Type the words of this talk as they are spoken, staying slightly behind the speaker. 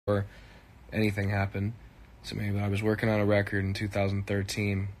anything happened to me. But I was working on a record in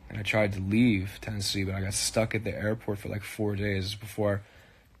 2013, and I tried to leave Tennessee, but I got stuck at the airport for like 4 days before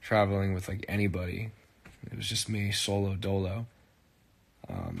traveling with like anybody. It was just me, solo dolo.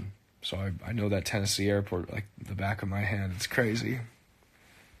 So I know that Tennessee airport like the back of my hand. It's crazy.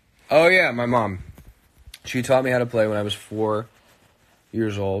 Oh yeah, my mom. She taught me how to play when I was 4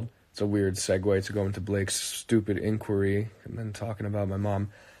 years old. It's a weird segue to go into Blake's stupid inquiry and then talking about my mom.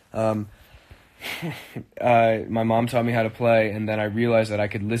 My mom taught me how to play, and then I realized that I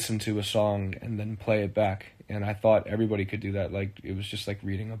could listen to a song and then play it back. And I thought everybody could do that. Like, it was just like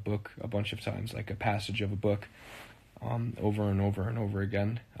reading a book a bunch of times, like a passage of a book, over and over and over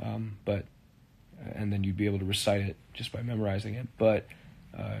again. And then you'd be able to recite it just by memorizing it. But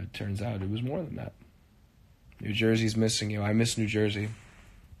it turns out it was more than that. New Jersey's missing you. I miss New Jersey.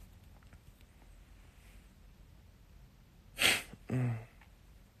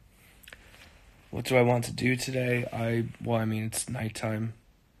 What do I want to do today? It's nighttime.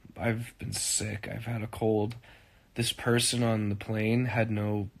 I've been sick. I've had a cold. This person on the plane had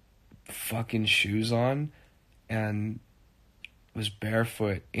no fucking shoes on and was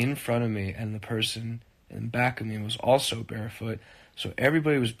barefoot in front of me, and the person in back of me was also barefoot. So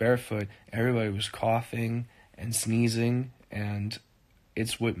everybody was barefoot. Everybody was coughing and sneezing, and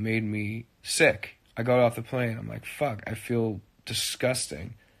it's what made me sick. I got off the plane. I'm like, fuck, I feel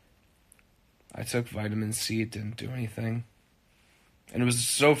disgusting. I took vitamin C. It didn't do anything. And it was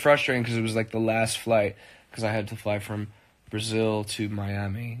so frustrating because it was like the last flight, because I had to fly from Brazil to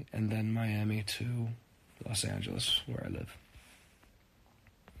Miami and then Miami to Los Angeles, where I live.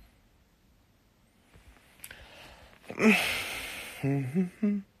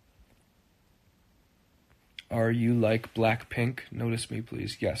 Are you like Blackpink? Notice me,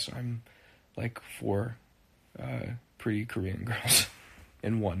 please. Yes, I'm like 4 pretty Korean girls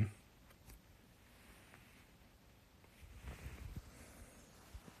in one.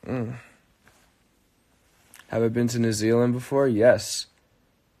 Have I been to New Zealand before? Yes.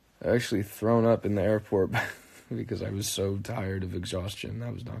 I actually thrown up in the airport because I was so tired of exhaustion.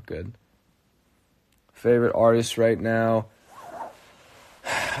 That was not good. Favorite artist right now?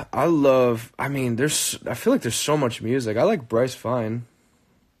 I feel like there's so much music. I like Bryce Fine.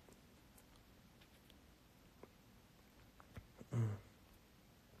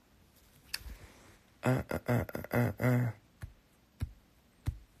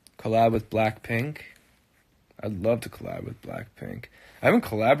 Collab with Blackpink. I'd love to collab with Blackpink. I haven't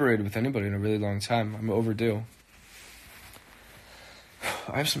collaborated with anybody in a really long time. I'm overdue.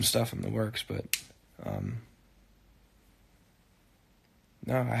 I have some stuff in the works, but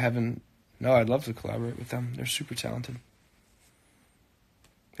no, I haven't. No, I'd love to collaborate with them. They're super talented.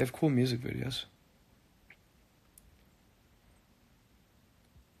 They have cool music videos.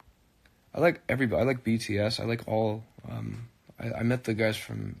 I like everybody. I like BTS. I like all. I met the guys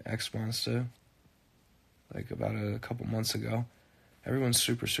from X Monster like about a couple months ago. Everyone's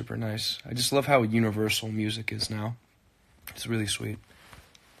super, super nice. I just love how universal music is now. It's really sweet.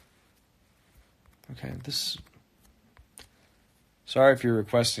 Okay, sorry if you're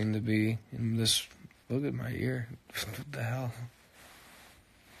requesting to be in this. Look at my ear. What the hell?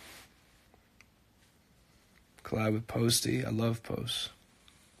 Collab with Posty. I love Post.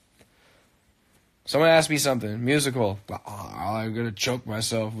 Someone asked me something. Musical. I'm gonna choke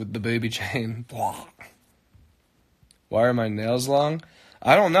myself with the baby chain. Why are my nails long?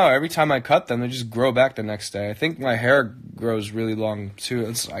 I don't know. Every time I cut them, they just grow back the next day. I think my hair grows really long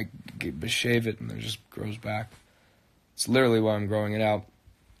too. I shave it and it just grows back. It's literally why I'm growing it out.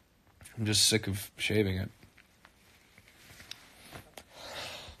 I'm just sick of shaving it.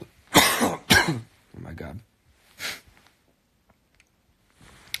 Oh my God.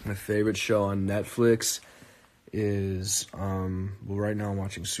 My favorite show on Netflix is, right now I'm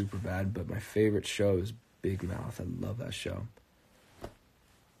watching Superbad, but my favorite show is Big Mouth. I love that show.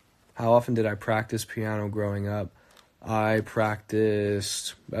 How often did I practice piano growing up? I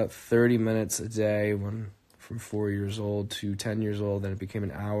practiced about 30 minutes a day from 4 years old to 10 years old. Then it became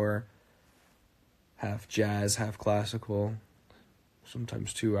an hour, half jazz, half classical,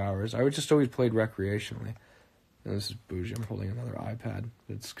 sometimes 2 hours. I would just always played recreationally. And this is bougie. I'm holding another iPad.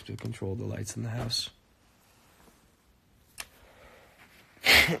 It's to control the lights in the house.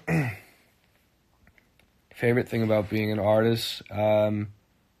 Favorite thing about being an artist? I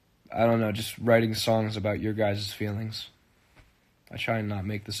don't know, just writing songs about your guys' feelings. I try and not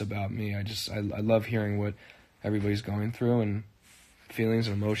make this about me. I love hearing what everybody's going through and feelings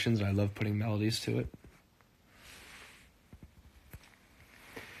and emotions. I love putting melodies to it.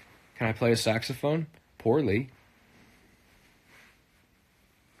 Can I play a saxophone? Poorly.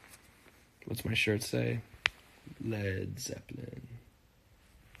 What's my shirt say? Led Zeppelin.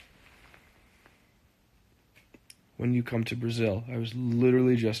 When you come to Brazil. I was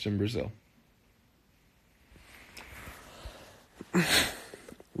literally just in Brazil.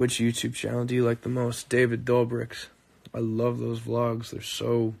 Which YouTube channel do you like the most? David Dobrik's. I love those vlogs. They're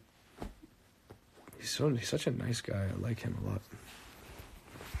so... He's such a nice guy. I like him a lot.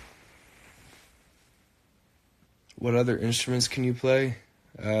 What other instruments can you play?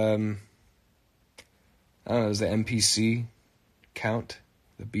 I don't know, does the MPC count?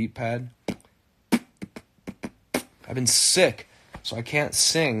 The beat pad? I've been sick, so I can't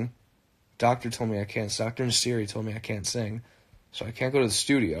sing. Doctor told me I can't. Doctor and Siri told me I can't sing. So I can't go to the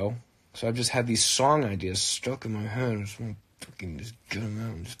studio. So I've just had these song ideas stuck in my head. I just want to fucking just get them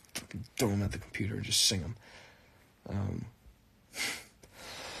out and just fucking throw them at the computer and just sing them.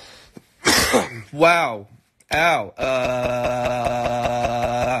 Wow. Ow.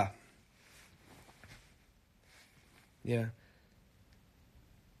 Yeah.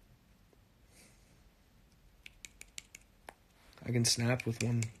 I can snap with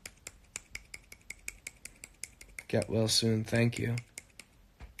one. Get well soon. Thank you.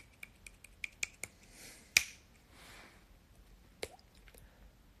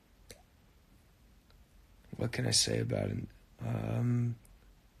 What can I say about it? Anita.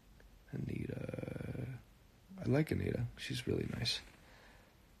 I like Anita. She's really nice.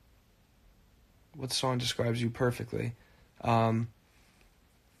 What song describes you perfectly? Probably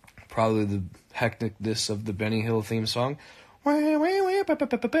the hecticness of the Benny Hill theme song. Why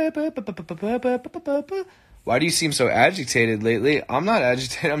do you seem so agitated lately? I'm not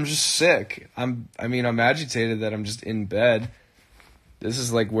agitated. I'm just sick. I'm agitated that I'm just in bed. This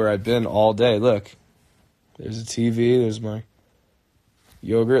is like where I've been all day. Look, there's a TV. There's my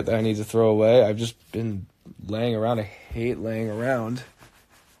yogurt that I need to throw away. I've just been laying around. I hate laying around.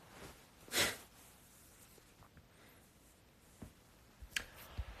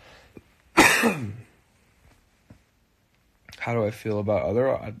 How do I feel about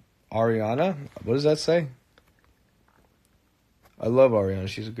Ariana? What does that say? I love Ariana.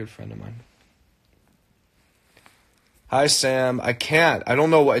 She's a good friend of mine. Hi, Sam. I can't. I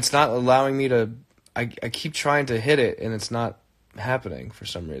don't know what. It's not allowing me to. I keep trying to hit it, and it's not happening for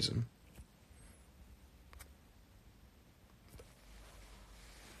some reason.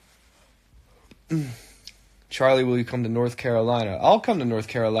 Charlie, will you come to North Carolina? I'll come to North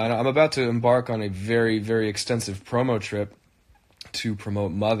Carolina. I'm about to embark on a very, very extensive promo trip to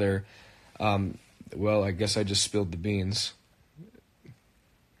promote Mother. Well, I guess I just spilled the beans.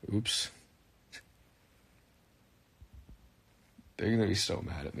 Oops. They're going to be so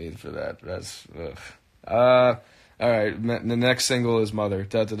mad at me for that. That's... ugh. All right, the next single is Mother.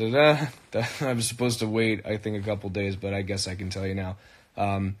 Da, da, da, da. I was supposed to wait, I think, a couple days, but I guess I can tell you now.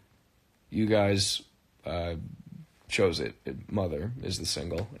 You guys chose it. Mother is the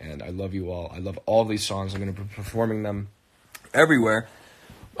single, and I love you all. I love all these songs. I'm going to be performing them everywhere,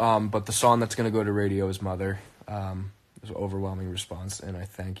 but the song that's going to go to radio is Mother. There's an overwhelming response, and I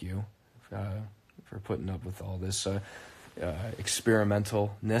thank you for putting up with all this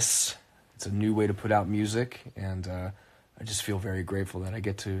experimentalness. It's a new way to put out music, and I just feel very grateful that I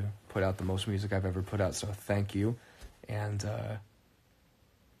get to put out the most music I've ever put out, so thank you. And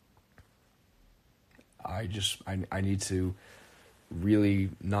I need to really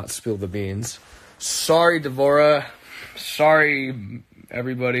not spill the beans. Sorry, Devora. Sorry,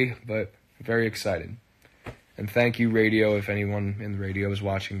 everybody, but very excited. And thank you, radio. If anyone in the radio is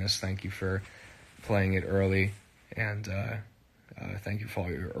watching this, thank you for playing it early. And thank you for all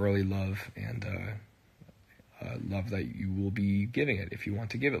your early love and love that you will be giving it if you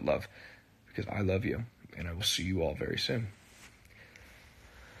want to give it love. Because I love you, and I will see you all very soon.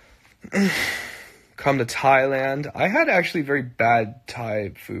 Come to Thailand. I had actually very bad Thai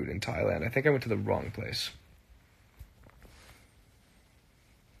food in Thailand. I think I went to the wrong place.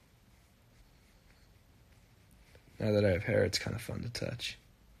 Now that I have hair, it's kind of fun to touch.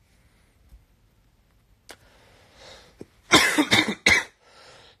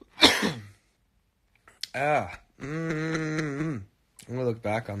 I'm going to look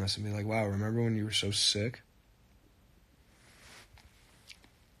back on this and be like, wow, remember when you were so sick?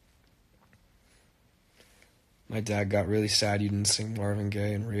 My dad got really sad you didn't sing Marvin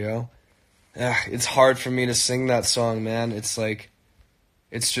Gaye in Rio. It's hard for me to sing that song, man. It's like,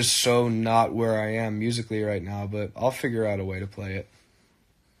 it's just so not where I am musically right now, but I'll figure out a way to play it.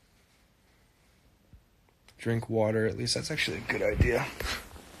 Drink water, at least that's actually a good idea.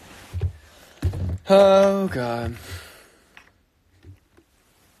 Oh, God.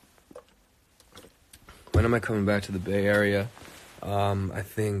 When am I coming back to the Bay Area? I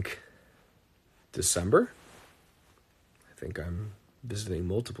think December? I think I'm visiting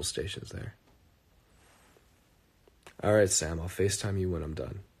multiple stations there. All right, Sam, I'll FaceTime you when I'm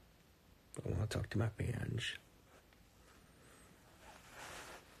done. I want to talk to my fans.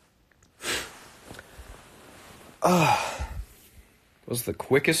 Was the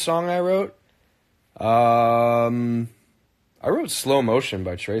quickest song I wrote? I wrote Slow Motion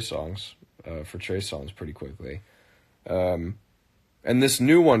by Trey Songz, for Trey Songz pretty quickly. And this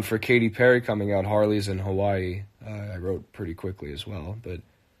new one for Katy Perry coming out, Harley's in Hawaii, I wrote pretty quickly as well, but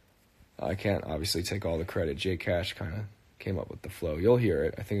I can't obviously take all the credit. J Cash kind of came up with the flow. You'll hear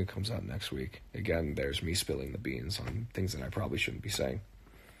it. I think it comes out next week. Again, there's me spilling the beans on things that I probably shouldn't be saying.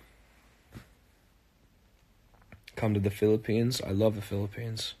 Come to the Philippines. I love the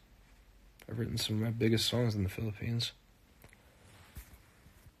Philippines. I've written some of my biggest songs in the Philippines.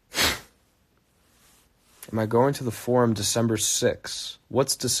 Am I going to the Forum December 6th?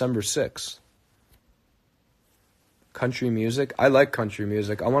 What's December 6th? Country music? I like country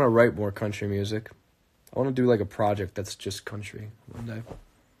music. I want to write more country music. I want to do like a project that's just country one day.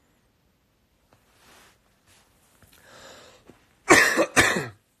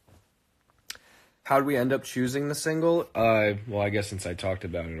 How did we end up choosing the single? Well, I guess since I talked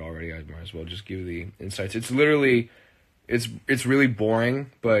about it already, I might as well just give the insights. It's literally, it's really boring,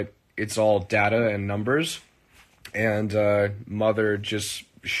 but it's all data and numbers. And Mother just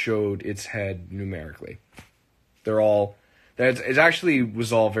showed its head numerically. It actually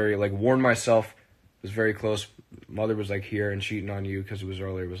was all very, like, Warn Myself was very close. Mother was, like, here, and Cheating on You, because it was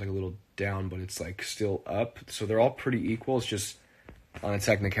earlier, was, like, a little down, but it's, like, still up. So they're all pretty equal. It's just, on a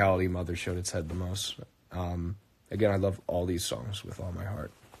technicality, Mother showed its head the most. Again, I love all these songs with all my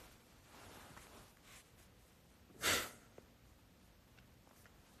heart.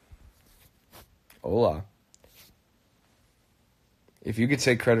 Hola. If you could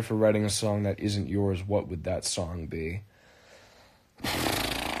take credit for writing a song that isn't yours, what would that song be?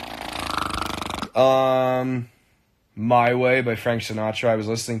 My Way by Frank Sinatra. I was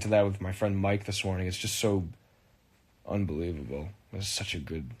listening to that with my friend Mike this morning. It's just so unbelievable. It's such a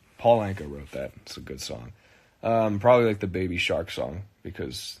good... Paul Anka wrote that. It's a good song. Probably like the Baby Shark song,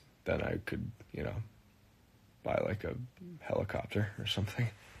 because then I could, buy like a helicopter or something.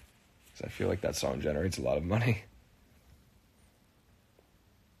 Because I feel like that song generates a lot of money.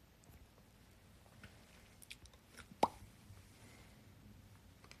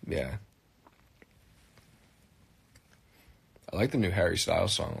 Yeah. I like the new Harry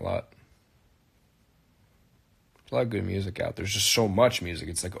Styles song a lot. There's a lot of good music out. There's just so much music.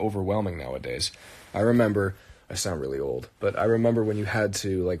 It's like overwhelming nowadays. I remember, I sound really old, but I remember when you had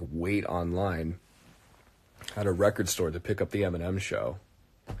to like wait online at a record store to pick up the Eminem show.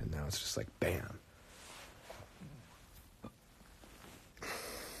 And now it's just like, bam.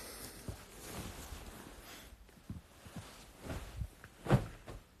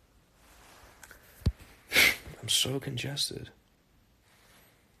 I'm so congested.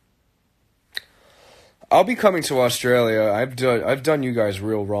 I'll be coming to Australia. I've done you guys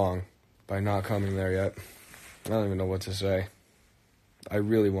real wrong by not coming there yet. I don't even know what to say. I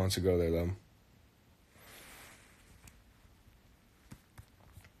really want to go there, though.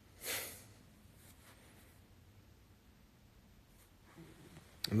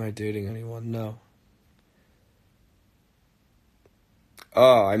 Am I dating anyone? No.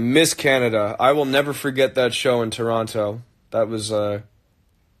 Oh, I miss Canada. I will never forget that show in Toronto. That was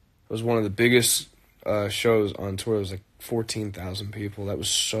one of the biggest shows on tour. It was like 14,000 people. That was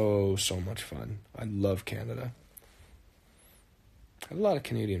so much fun. I love Canada. I have a lot of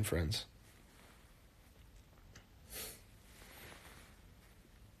Canadian friends.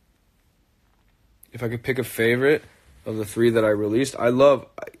 If I could pick a favorite of the three that I released,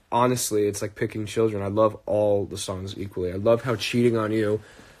 honestly, it's like picking children. I love all the songs equally. I love how Cheating on You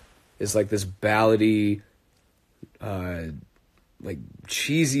is like this ballady, like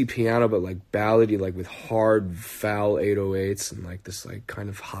cheesy piano, but like ballady, like with hard, foul 808s and like this like kind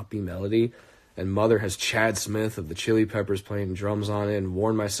of hoppy melody. And Mother has Chad Smith of the Chili Peppers playing drums on it. And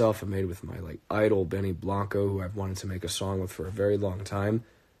Warn Myself I made with my like idol Benny Blanco, who I've wanted to make a song with for a very long time.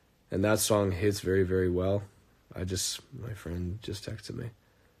 And that song hits very, very well. My friend just texted me.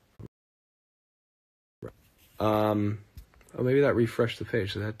 Oh, maybe that refreshed the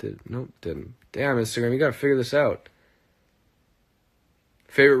page. So that didn't. Damn, Instagram, you gotta figure this out.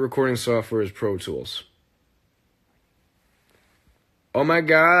 Favorite recording software is Pro Tools. Oh my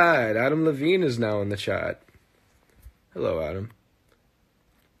God, Adam Levine is now in the chat. Hello, Adam.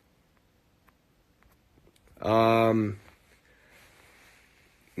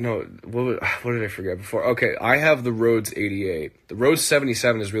 No, what did I forget before? Okay, I have the Rhodes 88. The Rhodes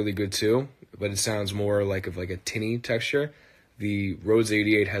 77 is really good too, but it sounds more like of like a tinny texture. The Rhodes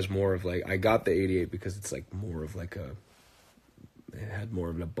 88 has more of like, I got the 88 because it's like more of like a, it had more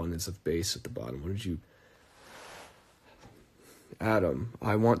of an abundance of bass at the bottom. What did you... Adam,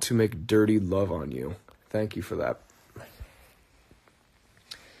 I want to make dirty love on you. Thank you for that.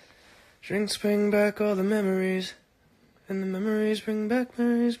 Drinks bring back all the memories, and the memories bring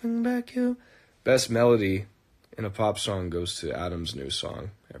back you. Best melody in a pop song goes to Adam's new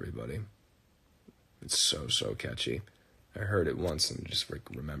song, everybody. It's so, so catchy. I heard it once and just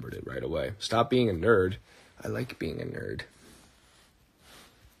remembered it right away. Stop being a nerd. I like being a nerd.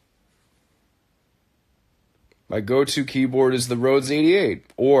 My go-to keyboard is the Rhodes 88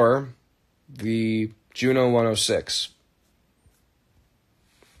 or the Juno 106.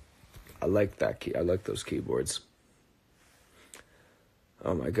 I like that key. I like those keyboards.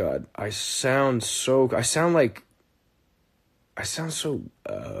 Oh my god, I sound so.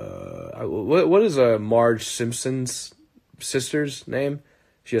 What is Marge Simpson's sister's name?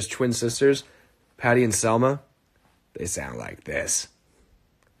 She has twin sisters, Patty and Selma. They sound like this.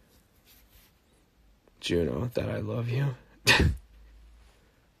 Juno, that I love you.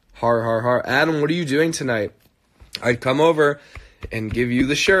 Har, har, har. Adam, what are you doing tonight? I'd come over and give you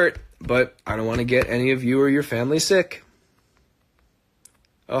the shirt, but I don't want to get any of you or your family sick.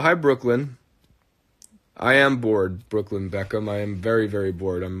 Oh, hi, Brooklyn. I am bored, Brooklyn Beckham. I am very, very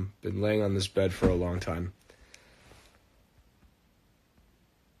bored. I've been laying on this bed for a long time.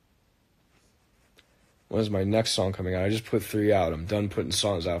 When is my next song coming out? I just put 3 out. I'm done putting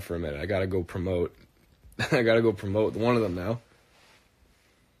songs out for a minute. I gotta go promote. I gotta go promote one of them now.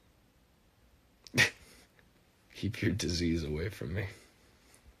 Keep your disease away from me.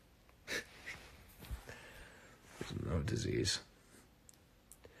 There's no disease.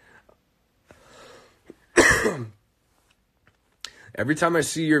 Every time I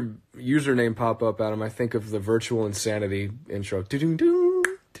see your username pop up, Adam, I think of the Virtual Insanity intro. Do-do-do,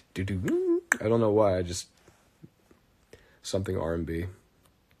 do-do-do. I don't know why. I just... something R&B.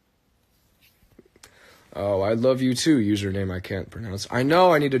 Oh, I love you too, username I can't pronounce. I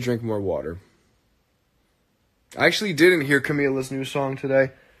know I need to drink more water. I actually didn't hear Camila's new song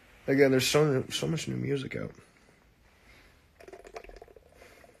today. Again, there's so much new music out.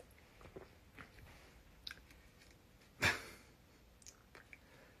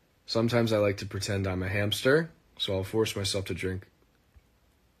 Sometimes I like to pretend I'm a hamster, so I'll force myself to drink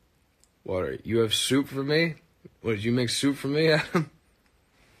water. You have soup for me? What, did you make soup for me, Adam?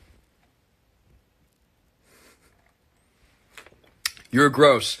 You're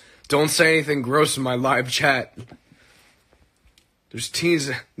gross. Don't say anything gross in my live chat. There's teens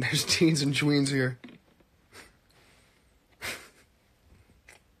and tweens here.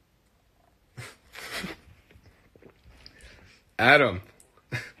 Adam.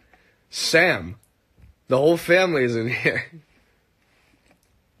 Sam. The whole family is in here.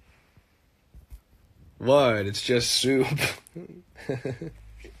 What? It's just soup.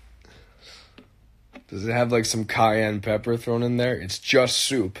 Does it have like some cayenne pepper thrown in there? It's just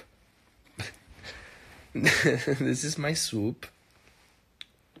soup. This is my soup.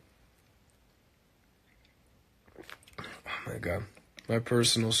 Oh my god. My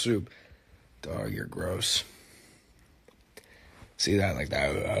personal soup. Dog, you're gross. See that like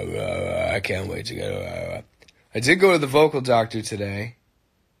that? I can't wait to go. I did go to the vocal doctor today,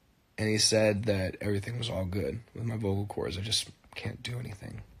 and he said that everything was all good with my vocal cords. I just can't do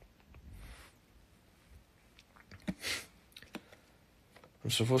anything. I'm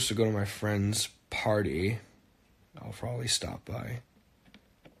supposed to go to my friend's party. I'll probably stop by.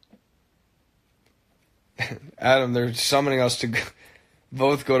 Adam, they're summoning us to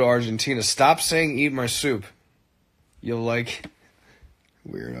both go to Argentina. Stop saying eat my soup. You'll like...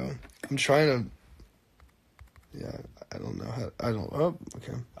 Weirdo. I'm trying to... Yeah, I don't know how... I don't... Oh,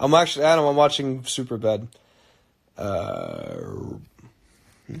 okay. I'm actually... Adam, I'm watching Superbad.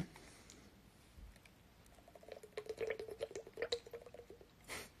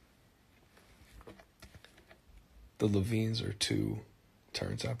 The Levines are 2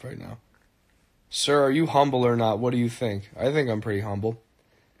 turns up right now. Sir, are you humble or not? What do you think? I think I'm pretty humble.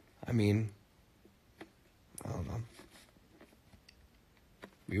 I mean... I don't know.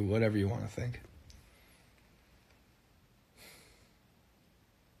 Whatever you want to think.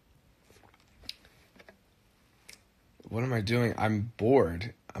 What am I doing? I'm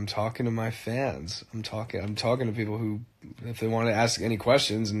bored. I'm talking to my fans. I'm talking to people who, if they want to ask any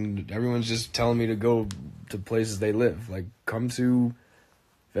questions, and everyone's just telling me to go to places they live. Like, come to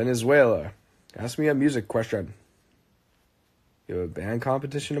Venezuela. Ask me a music question. You have a band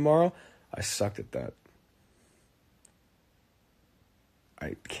competition tomorrow? I sucked at that.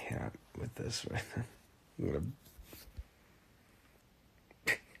 I can't. with this right now.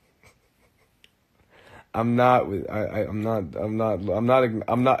 I'm not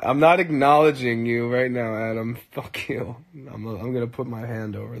acknowledging you right now, Adam. Fuck you. I'm gonna put my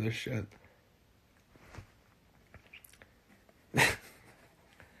hand over this shit.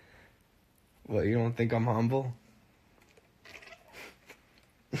 What, you don't think I'm humble?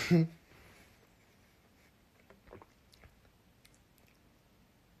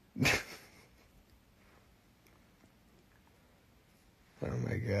 Oh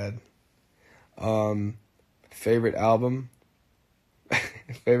my god. Favorite album?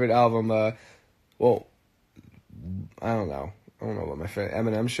 Favorite album, well, I don't know. I don't know what my favorite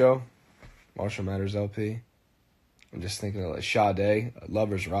Eminem show, Marshall Mathers LP. I'm just thinking of like Sade,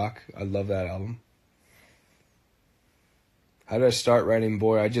 Lovers Rock. I love that album. How did I start writing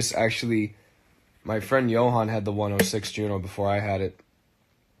Boy? I just actually, my friend Johan had the 106 Juno before I had it.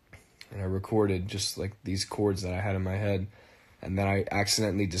 And I recorded just like these chords that I had in my head. And then I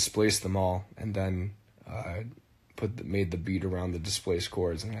accidentally displaced them all. And then made the beat around the displaced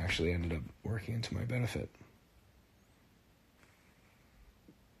chords, and it actually ended up working into my benefit.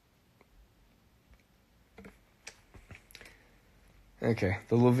 Okay,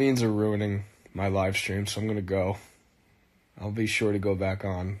 the Levines are ruining my live stream, so I'm gonna go. I'll be sure to go back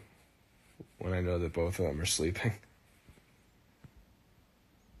on when I know that both of them are sleeping.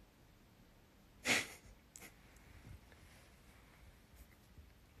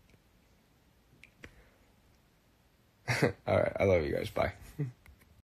 Alright, I love you guys. Bye.